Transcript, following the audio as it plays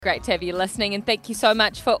Great to have you listening, and thank you so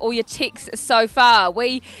much for all your texts so far.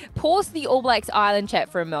 We pause the All Blacks Ireland chat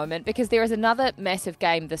for a moment because there is another massive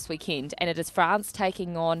game this weekend, and it is France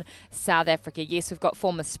taking on South Africa. Yes, we've got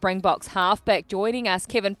former Springboks halfback joining us,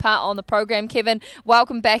 Kevin Putt, on the program. Kevin,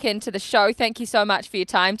 welcome back into the show. Thank you so much for your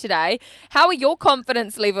time today. How are your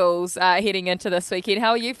confidence levels heading into this weekend? How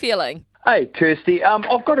are you feeling? Hey, Kirsty.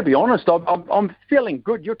 I've got to be honest. I'm feeling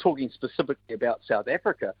good. You're talking specifically about South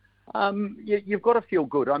Africa. You've got to feel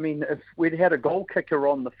good. I mean, if we'd had a goal kicker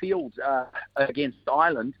on the field against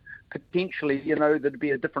Ireland, potentially, there'd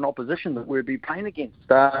be a different opposition that we'd be playing against.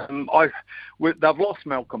 They've lost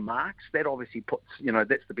Malcolm Marx. That obviously puts,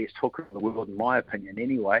 that's the best hooker in the world, in my opinion,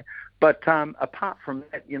 anyway. But apart from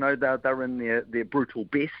that, they're in their brutal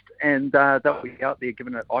best, and they'll be out there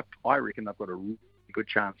giving it. I reckon they've got a really good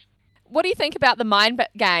chance. What do you think about the mind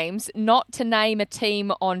games not to name a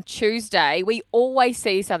team on Tuesday? We always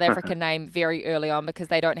see South Africa name very early on because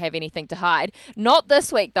they don't have anything to hide. Not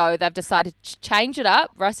this week, though. They've decided to change it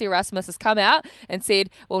up. Rassie Erasmus has come out and said,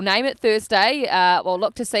 we'll name it Thursday. We'll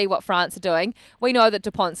look to see what France are doing. We know that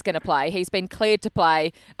Dupont's going to play. He's been cleared to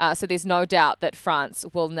play, so there's no doubt that France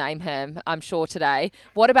will name him, I'm sure, today.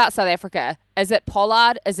 What about South Africa? Is it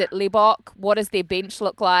Pollard? Is it Lebok? What does their bench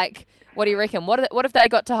look like? What do you reckon? What have they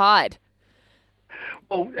got to hide?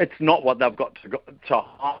 Well, it's not what they've got to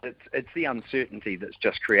hide. It's the uncertainty that's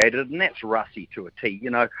just created, and that's Rassie to a T.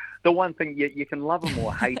 The one thing, you can love him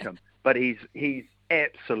or hate him, but he's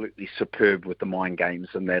absolutely superb with the mind games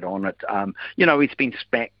and that on it. He's been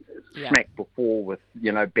smacked before with,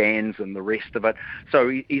 bans and the rest of it. So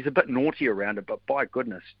he's a bit naughty around it, but by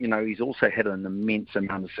goodness, he's also had an immense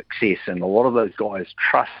amount of success, and a lot of those guys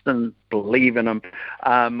trust him, believe in him.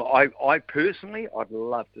 I personally, I'd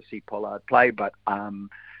love to see Pollard play, but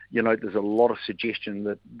there's a lot of suggestion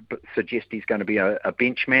that suggest he's going to be a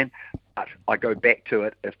bench man. But I go back to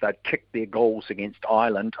it, if they'd kicked their goals against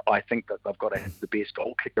Ireland, I think that they've got to have the best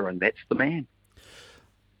goal kicker, and that's the man.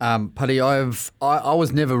 Putty, I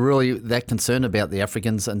was never really that concerned about the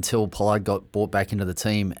Africans until Pollard got brought back into the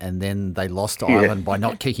team, and then they lost to Ireland by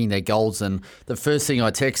not kicking their goals. And the first thing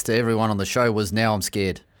I texted to everyone on the show was, now I'm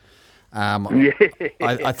scared.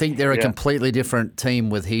 I think they're a completely different team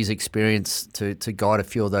with his experience to guide a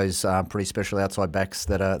few of those pretty special outside backs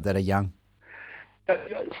that are young.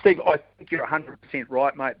 Steve, I think you're 100%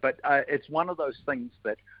 right, mate, but it's one of those things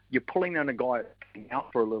that you're pulling in a guy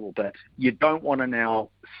out for a little bit. You don't want to now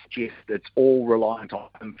suggest it's all reliant on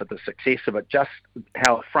him for the success of it. Just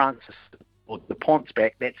how France or Dupont's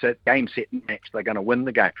back, that's it, game, set, and match. They're going to win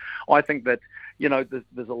the game. I think that,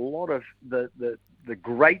 there's a lot of the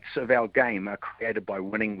greats of our game are created by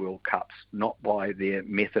winning World Cups, not by their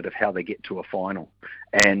method of how they get to a final.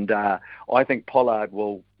 And I think Pollard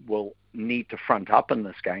will need to front up in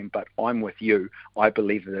this game, but I'm with you. I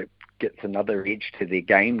believe that it gets another edge to their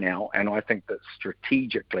game now, and I think that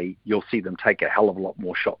strategically you'll see them take a hell of a lot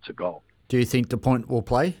more shots at goal. Do you think Dupont will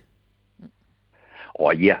play? Oh,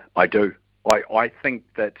 yeah, I do. I think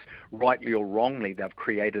that rightly or wrongly they've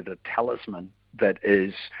created a talisman that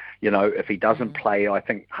is, if he doesn't play, I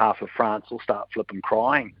think half of France will start flipping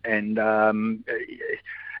crying, and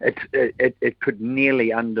it could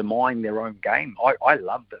nearly undermine their own game. I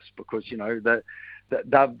love this because,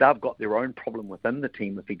 they've got their own problem within the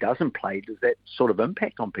team. If he doesn't play, does that sort of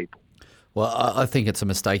impact on people? Well, I think it's a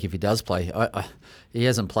mistake if he does play. He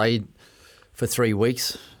hasn't played for 3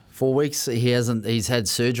 weeks. 4 weeks, he's had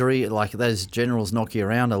surgery. Like, those generals knock you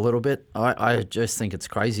around a little bit. I just think it's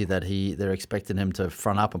crazy that they're expecting him to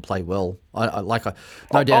front up and play well.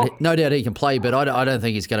 No doubt he can play, but I don't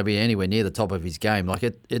think he's going to be anywhere near the top of his game. Like,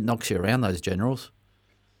 it knocks you around, those generals.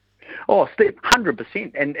 Oh, Steve,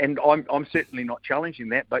 100%, and I'm certainly not challenging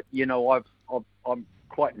that. But I'm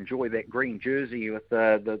quite enjoy that green jersey with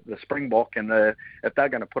the Springbok, and if they're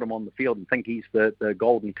going to put him on the field and think he's the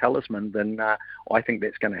golden talisman, then I think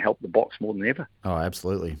that's going to help the Boks more than ever. Oh,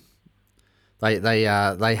 absolutely.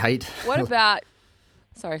 They hate. What about?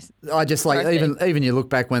 Sorry. I just even you look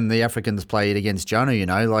back when the Africans played against Jonah,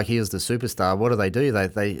 like he was the superstar. What do?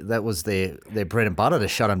 That was their bread and butter to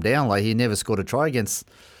shut him down. Like, he never scored a try against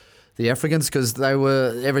the Africans because they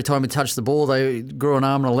were, every time he touched the ball, they grew an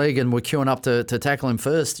arm and a leg and were queuing up to tackle him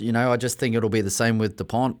first. I just think it'll be the same with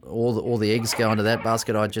Dupont. All the eggs go into that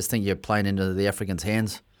basket. I just think you're playing into the Africans'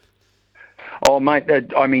 hands. Oh, mate,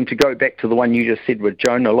 I mean, to go back to the one you just said with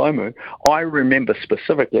Joe Nalomu, I remember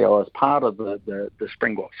specifically I was part of the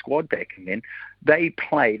Springboks squad back then. They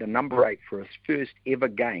played a number 8 for his first ever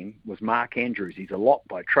game was Mark Andrews. He's a lock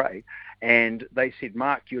by trade. And they said,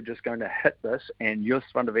 Mark, you're just going to hit this, and Jus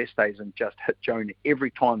van der Westhuizen just hit Jonah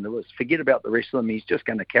every time there was. Forget about the rest of them. He's just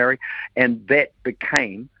going to carry. And that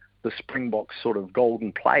became the Springboks sort of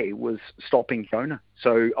golden play, was stopping Jonah.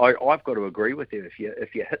 So I've got to agree with you. If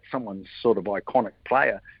you hit someone's sort of iconic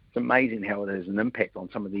player, it's amazing how it has an impact on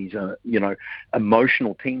some of these,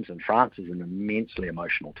 emotional teams. And France is an immensely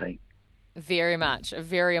emotional team. Very much. A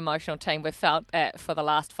very emotional team. We've felt it for the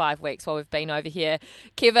last 5 weeks while we've been over here.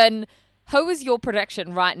 Kevin, who is your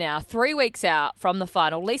prediction right now, 3 weeks out from the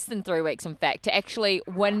final, less than 3 weeks in fact, to actually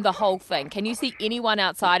win the whole thing? Can you see anyone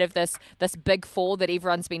outside of this big four that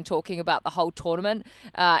everyone's been talking about the whole tournament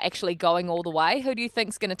actually going all the way? Who do you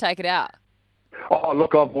think's going to take it out? Oh,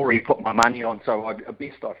 look, I've already put my money on, so I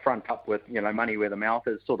front up with, money where the mouth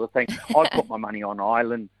is sort of thing. I put my money on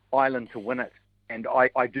Ireland to win it, and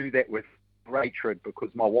I do that with hatred because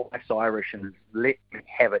my wife's Irish and has let me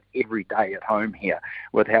have it every day at home here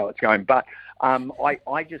with how it's going. But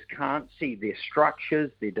I just can't see their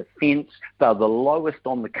structures, their defence. They're the lowest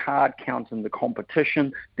on the card count in the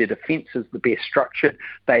competition. Their defence is the best structured.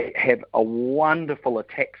 They have a wonderful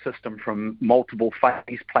attack system from multiple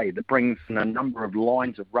phase play that brings in a number of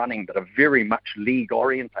lines of running that are very much league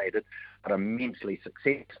orientated but immensely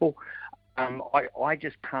successful. I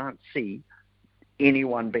just can't see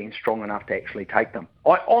anyone being strong enough to actually take them.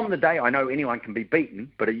 On the day, I know anyone can be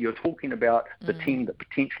beaten, but you're talking about the team that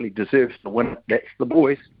potentially deserves to win. That's the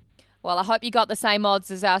boys. Well, I hope you got the same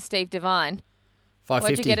odds as our Steve Devine. 550.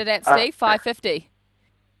 What'd you get it at, Steve? 550.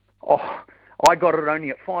 Oh, I got it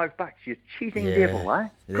only at $5. You cheating devil, eh?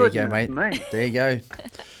 There you go, mate. There you go.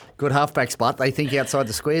 Good halfback spot. They think outside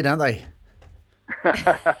the square, don't they?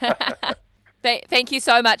 Thank you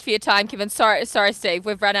so much for your time, Kevin. Sorry, Steve.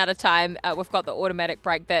 We've run out of time. We've got the automatic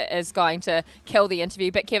break that is going to kill the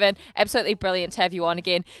interview. But, Kevin, absolutely brilliant to have you on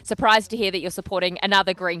again. Surprised to hear that you're supporting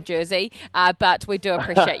another green jersey, but we do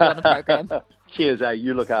appreciate you on the program. Cheers,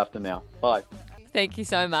 You look after now. Bye. Thank you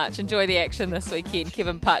so much. Enjoy the action this weekend.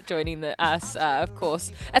 Kevin Putt joining us, of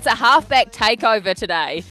course. It's a halfback takeover today.